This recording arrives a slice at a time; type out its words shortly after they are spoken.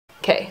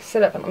Okay,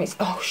 sit up and let me see.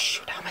 Oh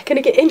shoot, how am I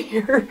gonna get in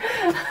here?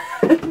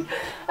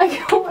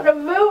 I don't want to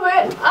move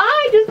it.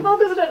 I just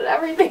focused on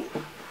everything.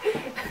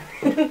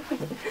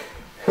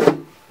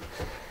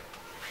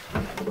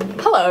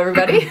 Hello,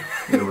 everybody.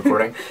 You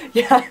recording?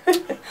 Yeah.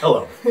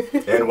 Hello,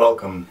 and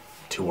welcome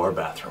to our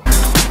bathroom.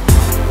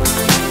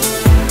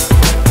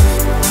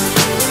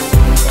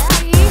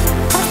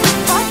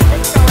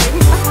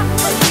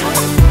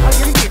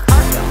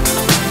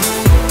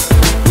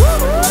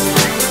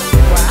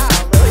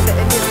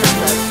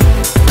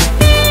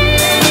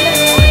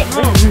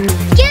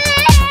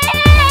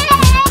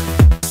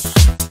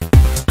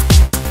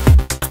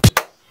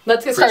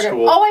 Let's get started.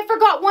 Oh, I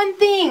forgot one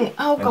thing.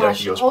 Oh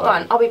gosh, hold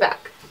on. I'll be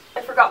back. I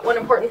forgot one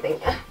important thing.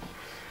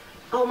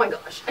 Oh my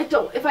gosh, I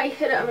don't. If I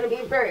hit it, I'm gonna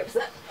be very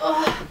upset.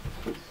 Ugh.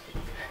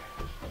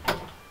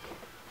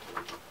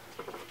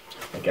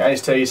 Hey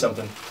guys, tell you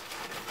something.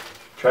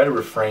 Try to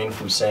refrain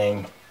from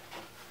saying,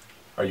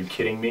 "Are you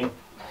kidding me?"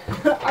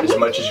 as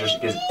much as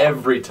because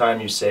every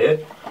time you say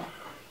it,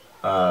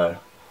 I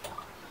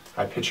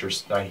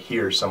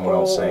hear someone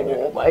else saying it.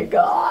 Oh my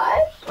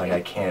gosh. Like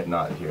I can't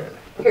not hear it.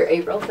 Hear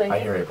April saying it? I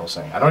hear April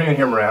saying it. I don't even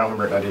hear Miranda.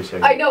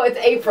 I know, it's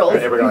April.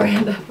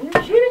 Miranda. You're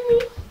kidding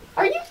me?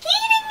 Are you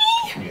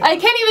kidding me? Yeah. I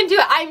can't even do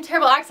it. I'm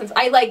terrible at accents.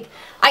 I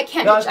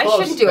can't. No, I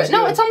shouldn't do it.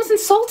 No, it's almost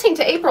insulting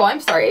to April.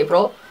 I'm sorry,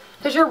 April.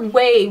 Because you're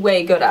way,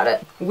 way good at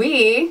it.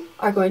 We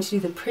are going to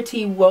do the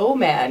Pretty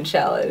WoMAN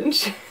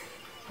challenge.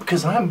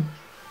 Because I'm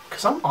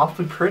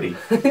awfully pretty.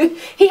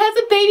 He has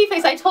a baby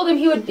face. I told him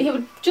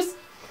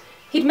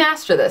he'd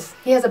master this.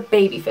 He has a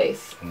baby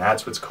face. And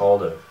that's what's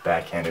called a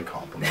backhanded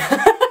compliment.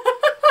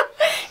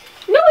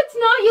 No, it's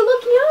not. You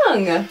look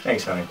young.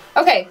 Thanks, honey.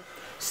 Okay,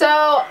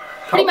 so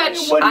pretty much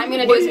I'm going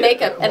to do his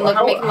makeup and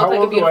make him look like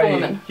a beautiful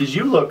woman. Because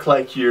you look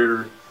like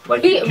you're,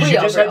 like, because you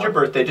just had your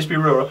birthday. Just be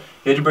real.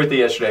 You had your birthday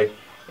yesterday.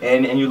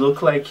 And you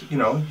look like, you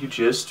know, you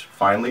just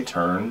finally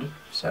turned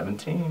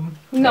 17.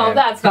 No,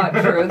 that's not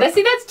true.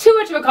 See, that's too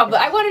much of a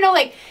compliment. I want to know,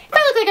 like, if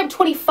I look like I'm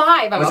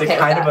 25, I'm okay with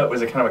that.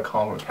 Was it kind of a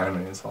compliment, kind of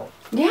an insult?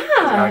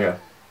 Yeah.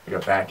 Like a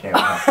backhand.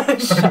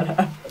 Shut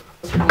up.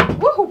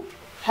 Woohoo!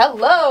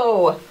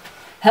 Hello!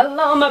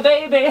 Hello, my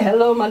baby.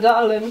 Hello, my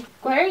darling.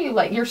 Why are you,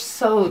 like, you're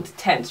so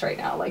tense right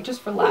now. Like,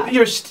 just relax.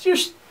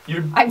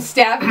 You're I'm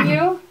stabbing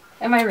you?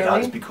 Am I really? Yeah,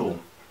 just be cool.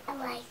 I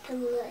like the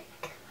look.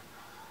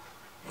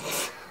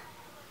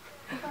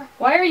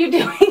 Why are you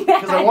doing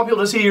that? Because I want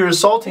people to see you're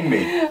assaulting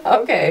me.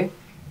 Okay.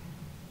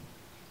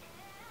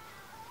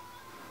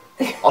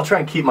 I'll try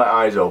and keep my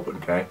eyes open,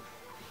 okay?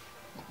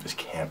 This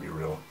can't be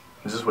real.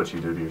 Is this what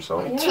you do to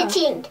yourself? I'm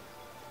twitching.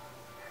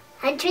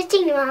 I'm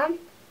twitching, Mom.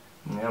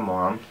 Yeah,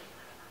 Mom.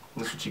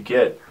 That's what you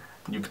get.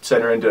 You could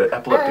send her into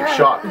epileptic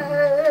shock. She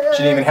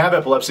didn't even have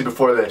epilepsy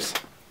before this.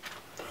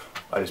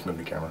 I just moved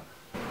the camera.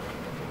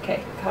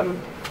 Okay, come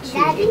to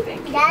Daddy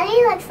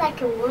looks like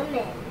a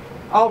woman.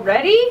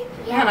 Already?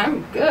 Yeah. Man,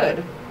 I'm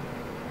good.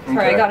 Sorry,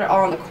 okay. I got it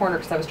all in the corner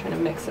because I was trying to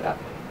mix it up.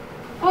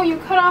 Oh, you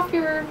cut off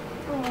your...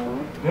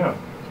 Oh. Yeah.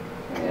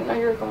 I didn't know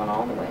you were going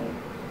all the way.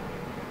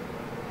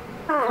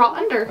 Crawl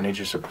under. I need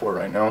your support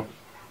right now.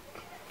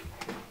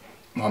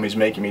 Mommy's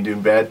making me do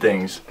bad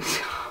things.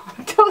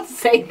 Don't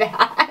say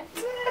that.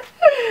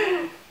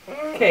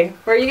 Okay,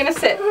 where are you going to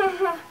sit?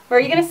 Where are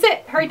you going to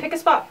sit? Hurry, pick a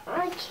spot.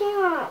 I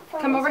can't.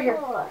 Come over here.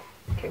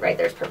 Okay, right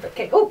there's perfect.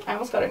 Okay. Oh, I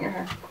almost got it in your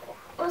hair.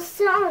 I'll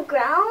sit on the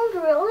ground,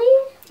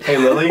 really? Hey,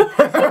 Lily.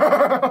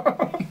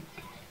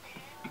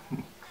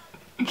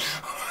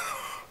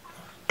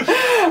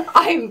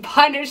 I'm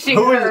punishing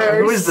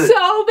her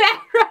so bad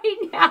right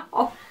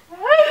now.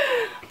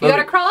 You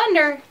gotta crawl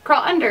under.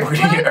 Crawl under. We're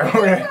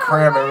gonna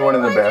cram everyone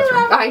in the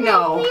bathroom. I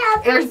know.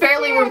 There's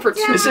barely room for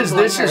two. This is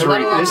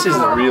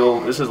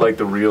like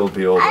the real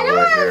deal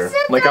right here.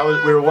 Like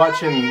we were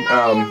watching.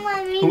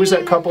 Who was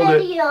that couple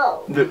that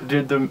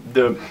did the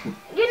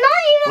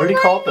what do you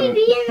call it?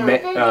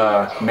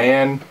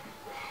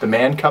 The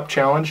man cup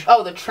challenge?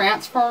 Oh, the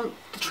transform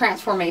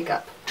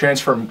makeup.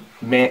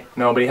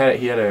 No, but he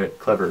had a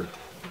clever.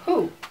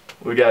 Who?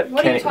 We got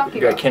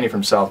Kenny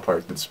from South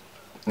Park that's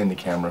in the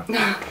camera.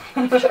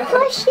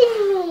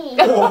 Pushing me.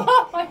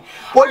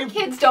 Our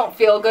kids don't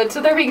feel good,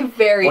 so they're being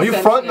very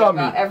sensitive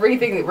about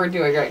everything that we're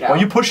doing right now. Are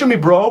you pushing me,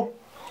 bro?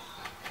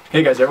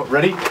 Hey guys, everyone,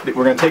 ready?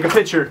 We're gonna take a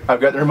picture. I've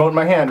got the remote in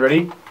my hand.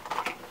 Ready?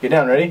 Get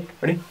down. Ready?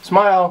 Ready?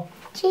 Smile.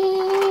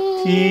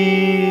 Cheese.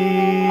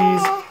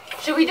 Cheese.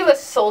 Should we do a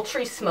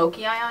sultry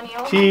smoky eye on you?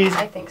 Cheese.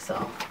 I think so.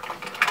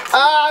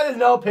 Ah, there's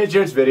no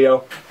picture. It's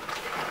video.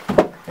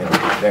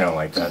 They don't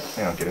like that.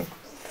 They don't get it.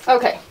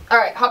 Okay. All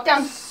right. Hop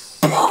down.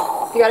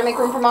 You gotta make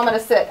room for Mama to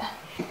sit.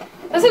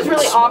 This is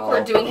really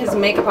awkward doing his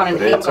makeup on an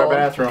angle. It's our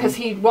bathroom. Because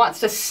he wants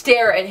to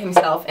stare at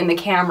himself in the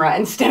camera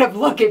instead of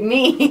look at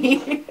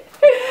me.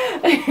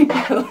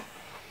 I'm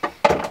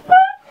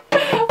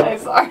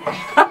sorry.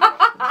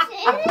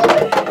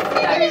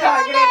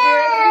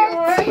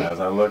 As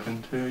I look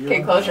into you.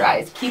 Okay, close your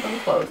eyes. Keep them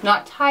closed.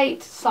 Not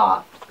tight,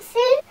 soft.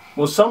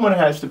 Well, someone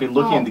has to be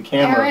looking at the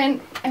camera.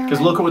 Because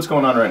look at what's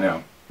going on right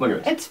now. Look at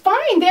it. It's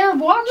fine. They're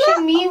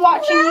watching me,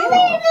 watching you.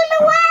 Lily's in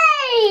the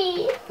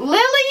way.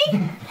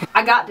 Lily?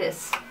 I got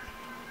this.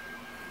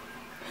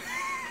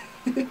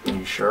 Are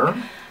you sure?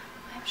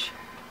 I'm sure.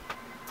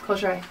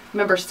 Close your eye.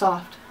 Remember,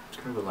 soft.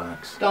 Just gonna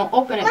relax. Don't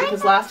open it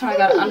because last time I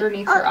got it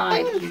underneath your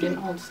eye because you didn't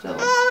hold still.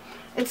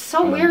 It's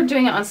so weird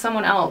doing it on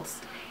someone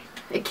else.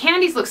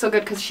 Kandee's look so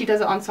good because she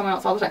does it on someone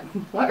else all the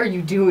time. What are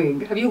you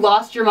doing? Have you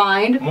lost your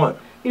mind?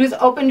 What? You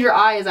just opened your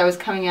eye as I was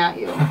coming at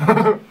you.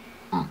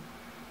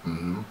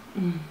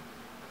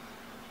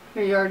 Are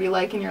you already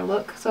liking your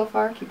look so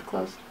far? Keep it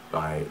closed.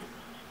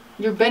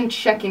 You've been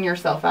checking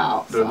yourself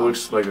out. It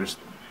looks like there's,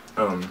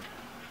 I don't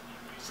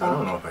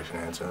know if I should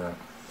answer that.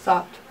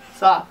 Soft.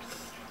 Soft.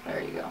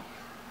 There you go.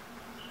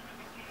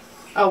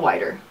 Oh,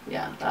 wider.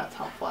 Yeah, that's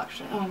helpful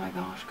actually. Oh my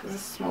gosh, because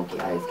this smoky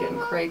eye is getting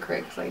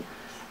cray-cray. Cause like,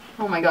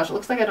 oh my gosh, it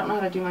looks like I don't know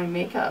how to do my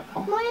makeup.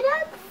 Why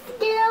not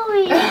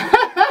scary?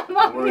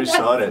 Don't worry,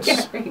 son,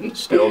 it's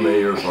still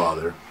me, your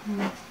father.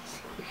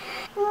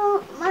 Well,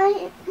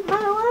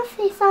 what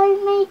face are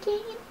you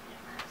making?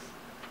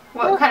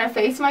 What kind of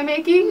face am I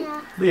making?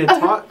 Yeah. Leah,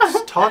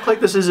 talk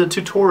like this is a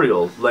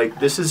tutorial. Like,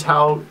 this is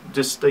how,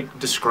 just like,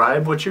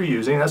 describe what you're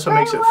using. That's what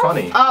makes it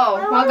funny.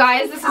 Oh, well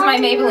guys, this is my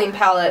Maybelline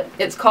palette.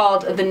 It's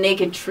called The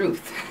Naked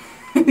Truth.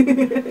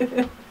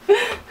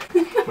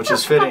 Which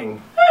is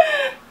fitting.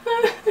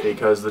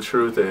 Because the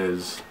truth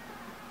is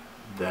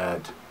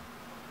that...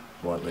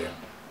 What, Leah?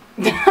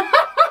 Ow!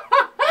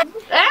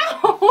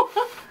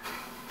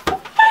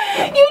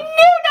 You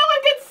knew no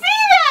one could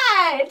see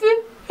that!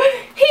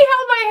 He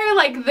held my hair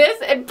like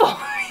this and pulled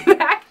me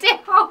back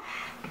down.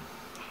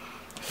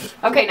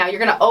 Okay, now you're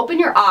gonna open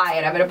your eye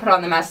and I'm gonna put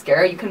on the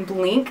mascara. You can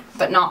blink,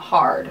 but not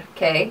hard,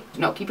 okay?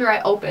 No, keep your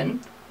eye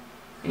open.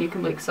 And you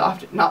can blink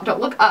soft. No, don't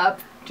look up.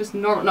 Just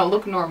normal. No,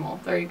 look normal.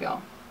 There you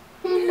go.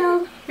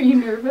 No. Are you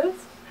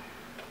nervous?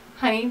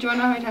 Honey, do you wanna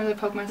know how many times I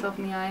poked myself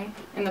in the eye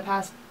in the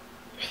past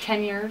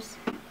 10 years?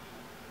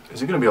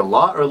 Is it going to be a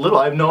lot or a little?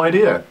 I have no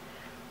idea.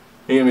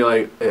 You're going to be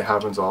like, it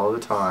happens all the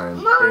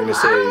time. Mom, Or you're going to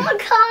say... I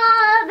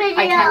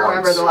can't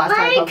remember the last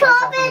time I poked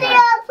myself in the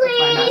eye with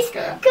my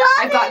mascara.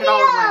 I've gotten it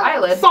all over my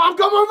eyelids. Stop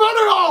coming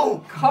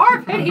video!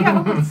 Car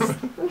videos!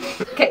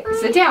 Okay,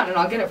 sit down and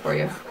I'll get it for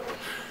you.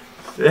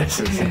 This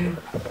is a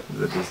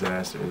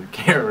disaster. The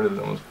camera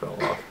almost fell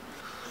off.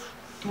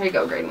 Here you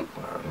go, Graydon.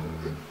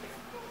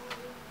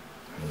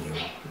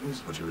 This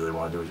is what you really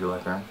want to do with your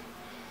life, man?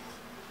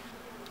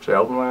 Should I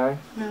open my eye?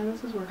 No,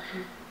 this is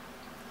working.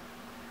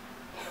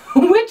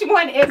 Which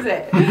one is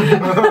it?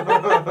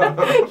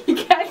 You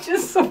can't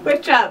just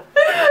switch up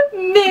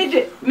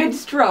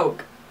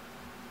mid-stroke.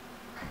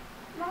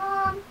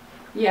 Mom.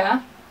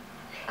 Yeah?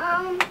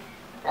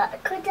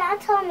 Could Dad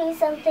tell me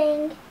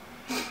something?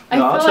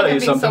 I'll tell you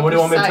something. What do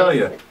you want me to tell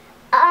you?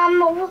 I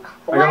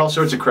got all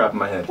sorts of crap in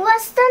my head.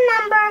 What's the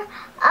number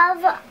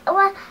of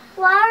what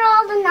are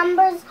all the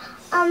numbers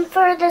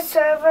for the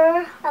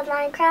server of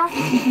Minecraft?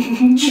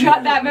 You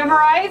got that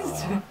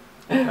memorized?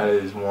 That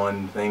is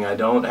one thing I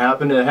don't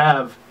happen to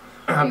have.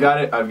 I've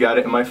got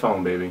it in my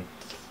phone, baby.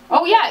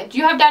 Oh yeah, do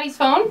you have Daddy's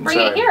phone? Bring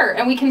it here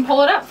and we can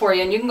pull it up for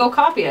you and you can go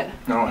copy it.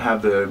 I don't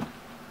have the...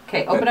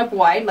 Okay, open up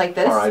wide like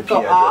this. RIP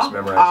go address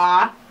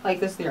memorized. Like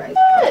this with your eyes.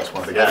 That's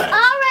one of the guys. It's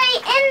already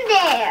in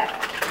there.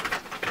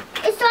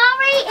 It's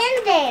already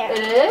in there.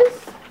 It is?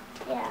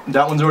 Yeah.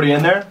 That one's already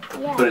in there?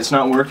 Yeah. But it's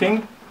not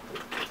working?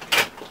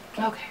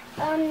 Okay.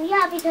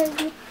 Yeah, because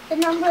the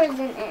number isn't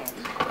in.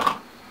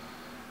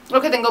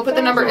 Okay, then go put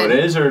the number So in. it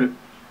is, or...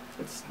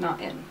 It's not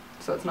in,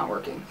 so it's not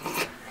working.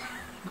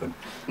 Good.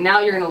 Now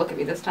you're going to look at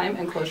me this time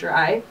and close your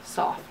eye.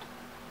 Soft.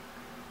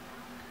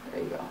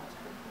 There you go.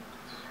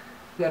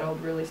 You gotta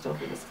hold really still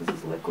for this because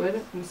it's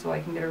liquid, and so I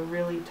can get a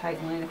really tight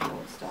line if you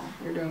hold still.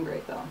 You're doing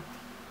great though.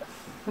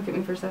 Look at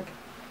me for a sec.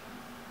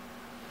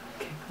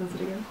 Okay, close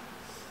it again.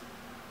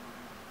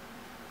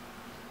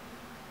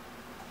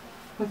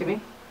 Look at me.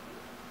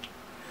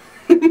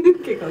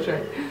 Okay, close your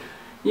eye.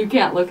 You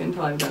can't look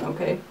until I'm done,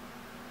 okay?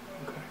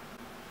 Okay.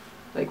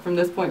 Like from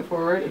this point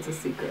forward, it's a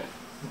secret.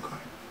 Okay.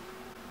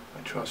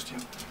 I trust you.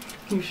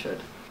 You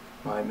should.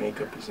 My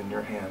makeup is in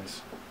your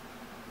hands.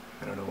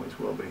 And it always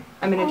will be.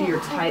 I'm gonna do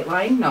your tight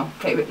line. No,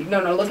 okay, but no,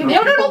 look at me.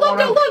 No,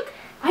 look.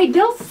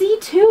 They'll see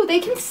too. They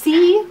can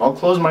see. I'll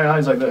close my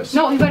eyes like this.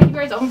 No, you gotta keep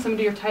your eyes open so I'm gonna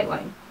do your tight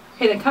line.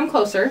 Okay, then come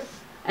closer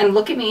and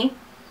look at me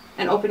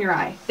and open your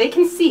eye. They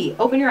can see.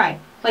 Open your eye.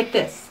 Like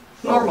this.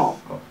 Normal.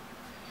 Oh.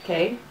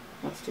 Okay?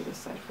 Let's do this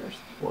side first.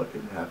 What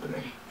is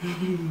happening?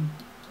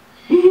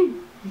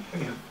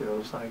 It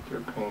feels like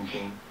you're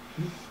painting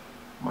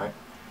my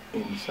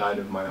inside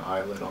of my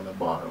eyelid on the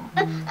bottom.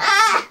 Is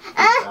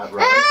that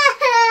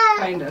right?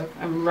 Kind of.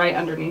 I'm right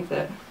underneath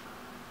it.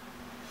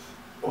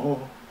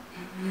 Oh.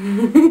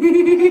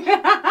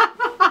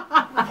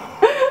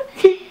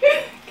 Keep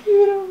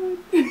it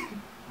open.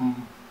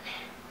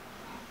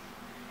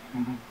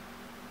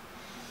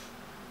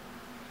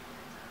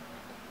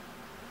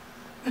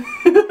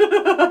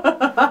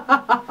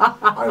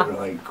 I'm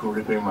like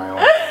gripping my own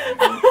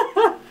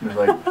hand. Just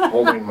like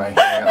holding my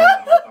hand. I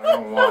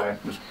don't know why.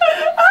 Just...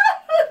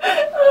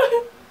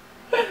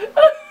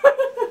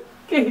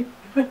 Okay.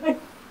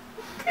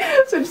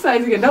 Switch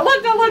sides again. Don't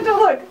look.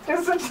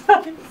 Just switch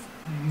sides.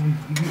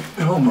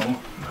 Elmo,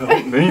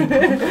 help me.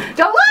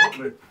 Don't look!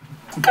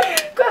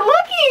 Quit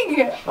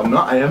looking! I'm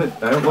not, I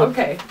haven't looked.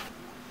 Okay.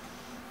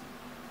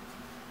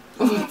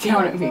 Look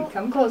down at me.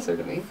 Come closer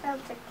to me.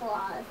 Santa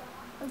Claus.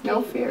 Okay.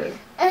 No fear.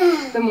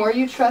 The more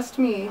you trust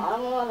me, I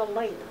don't want to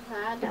wait.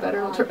 the better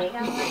it'll turn.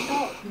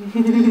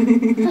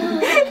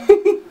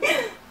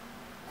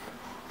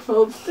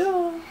 Hold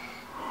still.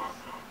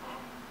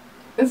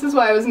 This is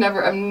why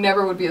I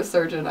never would be a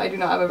surgeon. I do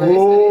not have a very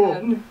steady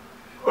hand.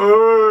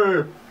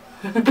 Hey!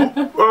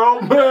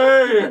 Help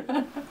me!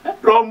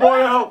 Someone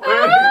help me!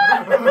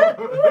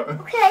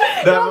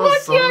 Okay. That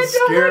was so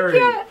scary.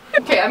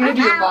 Okay, I'm gonna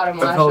do your bottom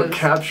I felt lashes.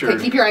 captured.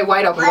 Okay, keep your eye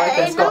wide open like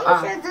this. Go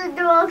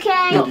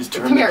Okay. No, just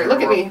turn come the here,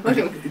 look at me, camera. look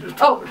at me.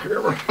 Oh,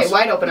 okay,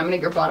 wide open, I'm gonna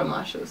get your bottom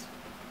lashes.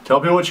 Tell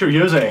me what you're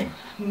using.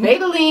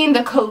 Maybelline,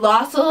 the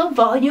Colossal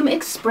Volume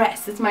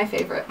Express. It's my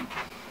favorite.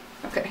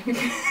 Okay.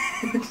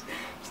 Just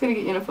gonna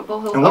get you in a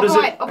football hill. And what is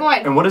it? Open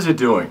wide. And what is it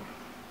doing?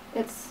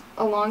 It's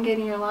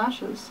elongating your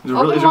lashes. Is it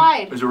Open really,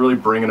 wide. is it really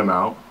bringing them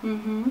out?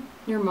 Mm-hmm.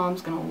 Your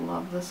mom's gonna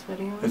love this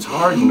video. It's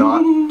hard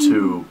not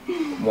to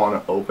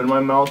want to open my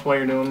mouth while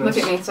you're doing this.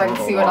 Look at me so I can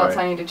don't see know what else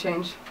why. I need to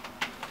change.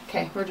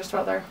 Okay, we're just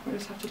about there. We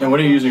just have to. And what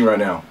are you using right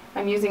now?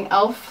 I'm using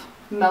e.l.f.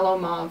 Mellow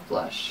Mauve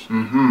Blush.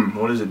 Mm-hmm.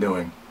 What is it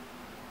doing?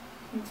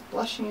 It's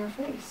blushing your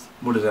face.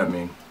 What does that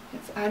mean?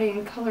 It's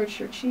adding color to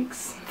your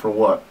cheeks. For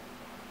what?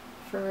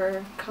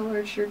 For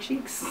color to your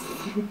cheeks.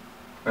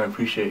 I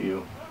appreciate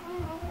you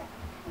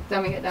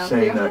Dumbing it down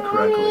saying for you. that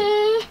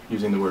correctly.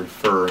 Using the word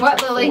fur. What,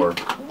 instead of Lily? for.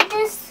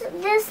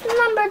 This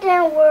number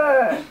didn't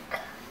work.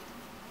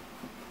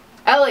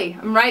 Ellie,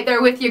 I'm right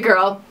there with you,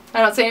 girl. I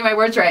don't say any of my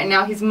words right, and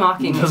now he's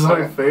mocking me. This is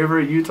my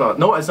favorite Utah.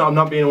 No, it's not. I'm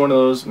not being one of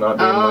those. Not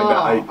being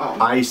like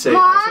that. I say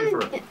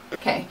fur.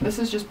 Okay, this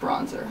is just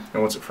bronzer.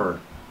 And what's it for?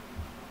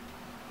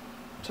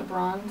 To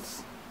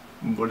bronze.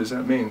 What does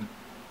that mean?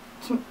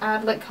 To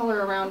add like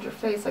color around your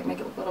face, like make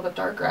it look a little bit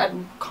darker, add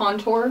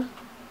contour.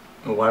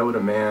 Why would a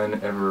man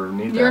ever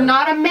need that? You're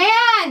not a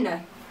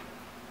man!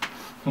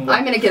 What?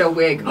 I'm gonna get a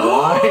wig.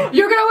 Why?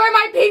 You're gonna wear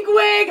my pink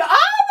wig!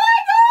 Oh my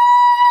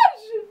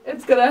gosh!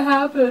 It's gonna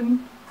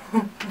happen.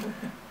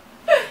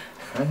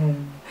 Hey.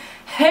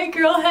 Hey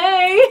girl,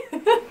 hey!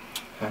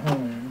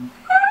 Hey.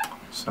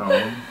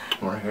 So,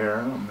 we're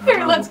here.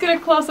 Here, let's get a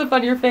close-up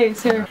on your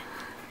face, here.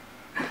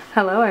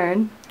 Hello,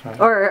 Erin. Hi.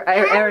 Or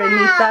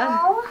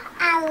Erinita.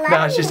 I love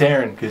No, it's just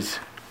Aaron, because...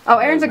 Oh,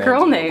 Erin's a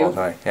girl name.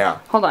 Yeah.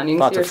 Hold on, you can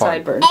Lots see your of fun.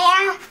 sideburns.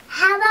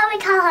 how about we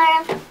call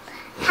her?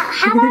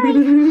 How about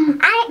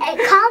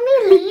we? Call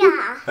me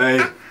Leah. Hey,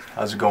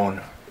 how's it going?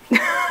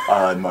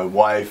 My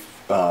wife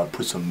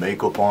put some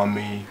makeup on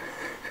me,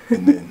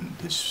 and then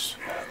this,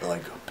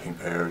 like, pink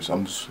hair, so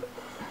I'm just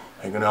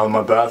hanging out in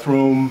my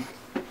bathroom.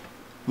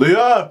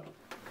 Leah!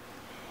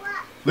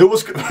 Leah,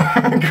 what's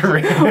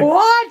great.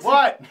 What?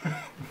 What?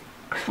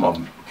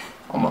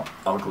 I'm an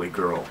ugly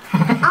girl.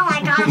 Oh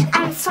my gosh,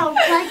 I'm so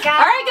good, girl.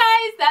 Alright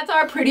guys, that's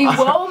our Pretty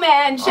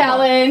WoMAN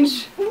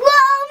challenge. Woman!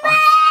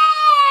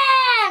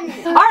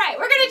 Alright,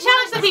 we're gonna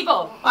challenge the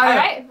people.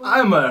 Alright?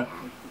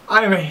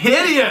 I'm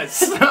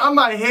hideous. I'm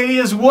a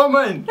hideous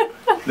woman.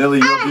 Lily,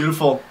 you're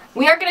beautiful.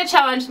 We are gonna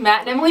challenge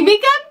Matt and Emily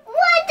Mika.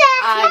 What the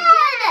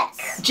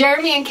heck?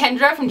 Jeremy and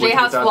Kendra from J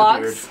House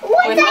Without the Vlogs.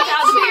 What With the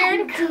Without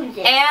the heck?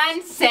 Beard.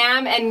 And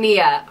Sam and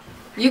Nia.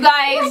 You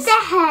guys What the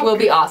heck? will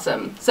be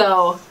awesome.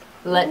 So,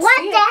 let's What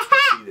see the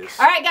heck? See this.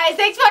 Alright guys,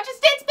 thanks for watching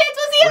Stitch Bits.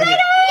 We'll see you Bring it.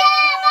 later.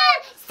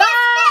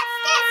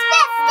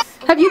 Bye.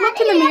 Have you looked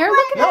in the mirror?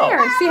 Look in the No.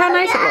 mirror and see how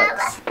nice it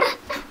looks.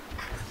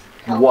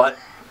 What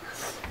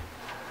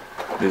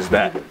is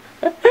that?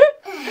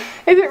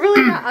 Is it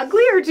really that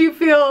ugly or do you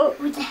feel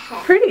What the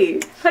heck?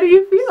 pretty? How do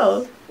you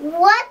feel?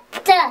 What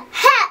the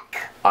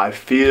heck? I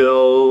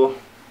feel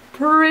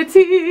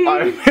Pretty. pretty.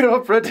 I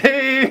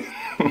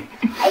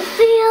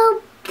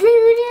feel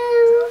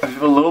doo-doo. I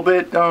feel a little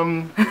bit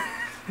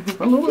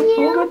a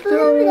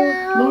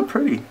little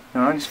pretty. You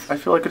know, I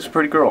feel like it's a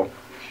pretty girl.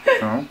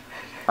 You know?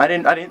 I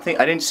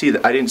didn't see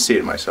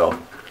it myself.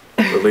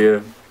 But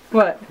Leah,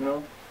 What? you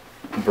know,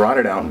 brought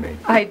it out in me.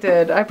 I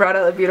did. I brought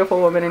out the beautiful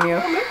woman in you.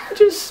 I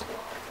just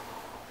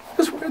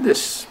wear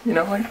this, you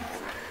know, like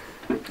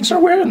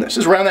start wearing this.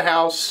 Just around the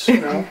house,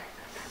 you know.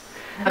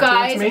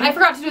 Guys, me. I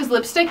forgot to do his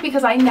lipstick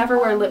because I never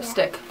wear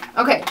lipstick.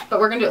 Okay, but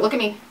we're gonna do it. Look at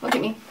me. Look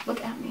at me.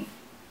 Look at me.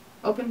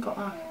 Open, go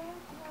on.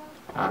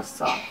 Ah,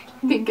 soft.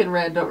 Pink and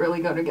red don't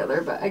really go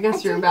together, but I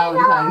guess you're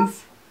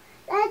Valentine's.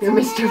 You're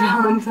Mr.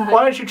 Valentine.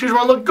 Why don't you choose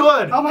one that look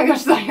good? Oh my gosh,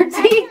 is that your teeth?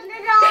 Turn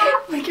it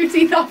off. Lick your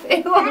teeth off.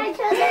 Ew. I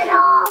turn it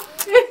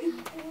off.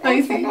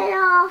 I Turn see. it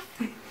off.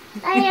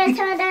 I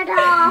turn it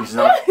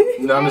off.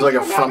 Num's like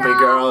a frumpy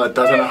girl that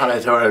doesn't know how to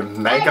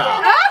turn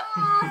makeup.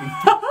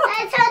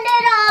 I turn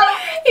it off.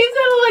 You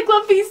sounded like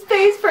Lumpy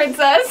Space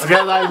Princess. Okay,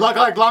 I look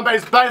like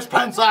Lumpy's Space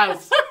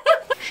Princess.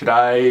 Should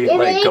I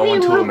like go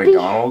into a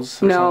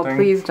McDonald's or No, something?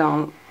 please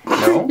don't.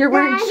 No? You're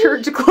wearing Daddy.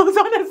 church clothes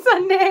on a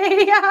Sunday.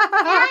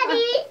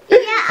 Daddy, yeah,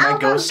 Can I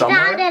go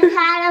somewhere? Dad and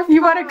had a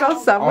You want to go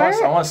I somewhere?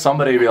 want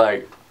somebody to be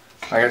like,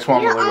 I just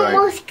want to You look like.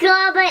 almost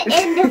got it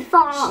in the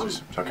phone.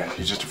 It's okay.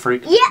 He's just a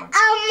freak. You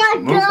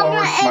almost got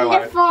it in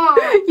the phone.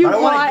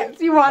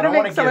 You want to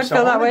make someone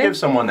feel that way? Give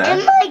someone that.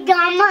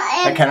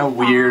 That kind of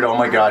weird, oh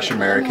my gosh,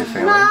 America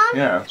feeling.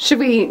 Yeah. Should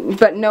we,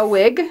 but no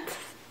wig?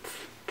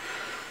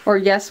 Or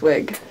yes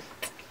wig?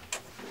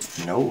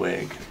 No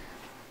wig.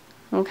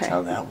 Okay.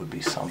 Now that would be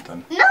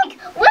something. No,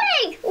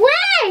 wait!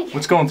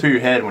 What's going through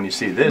your head when you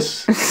see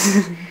this?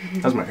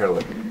 How's my hair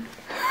look?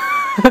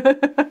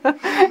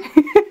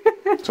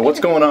 So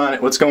what's going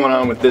on? What's going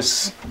on with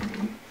this?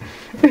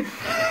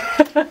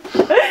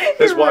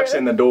 This walks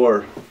in the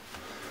door.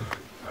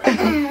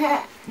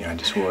 Yeah, I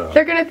just will.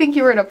 They're gonna think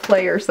you were in a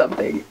play or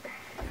something.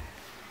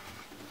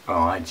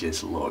 Oh, I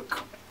just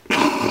look.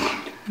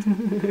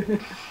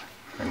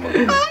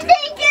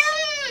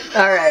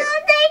 Alright.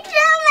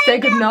 Say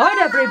goodnight,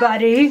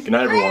 everybody. Good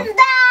night, everyone.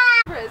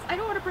 I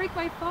don't want to break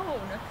my phone.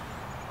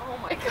 Oh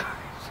my gosh.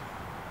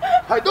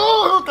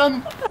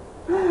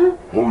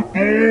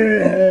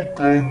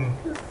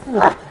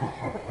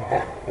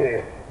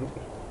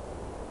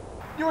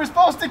 You were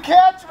supposed to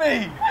catch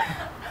me!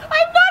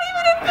 I'm not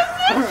even in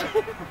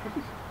position!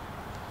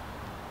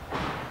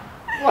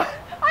 What?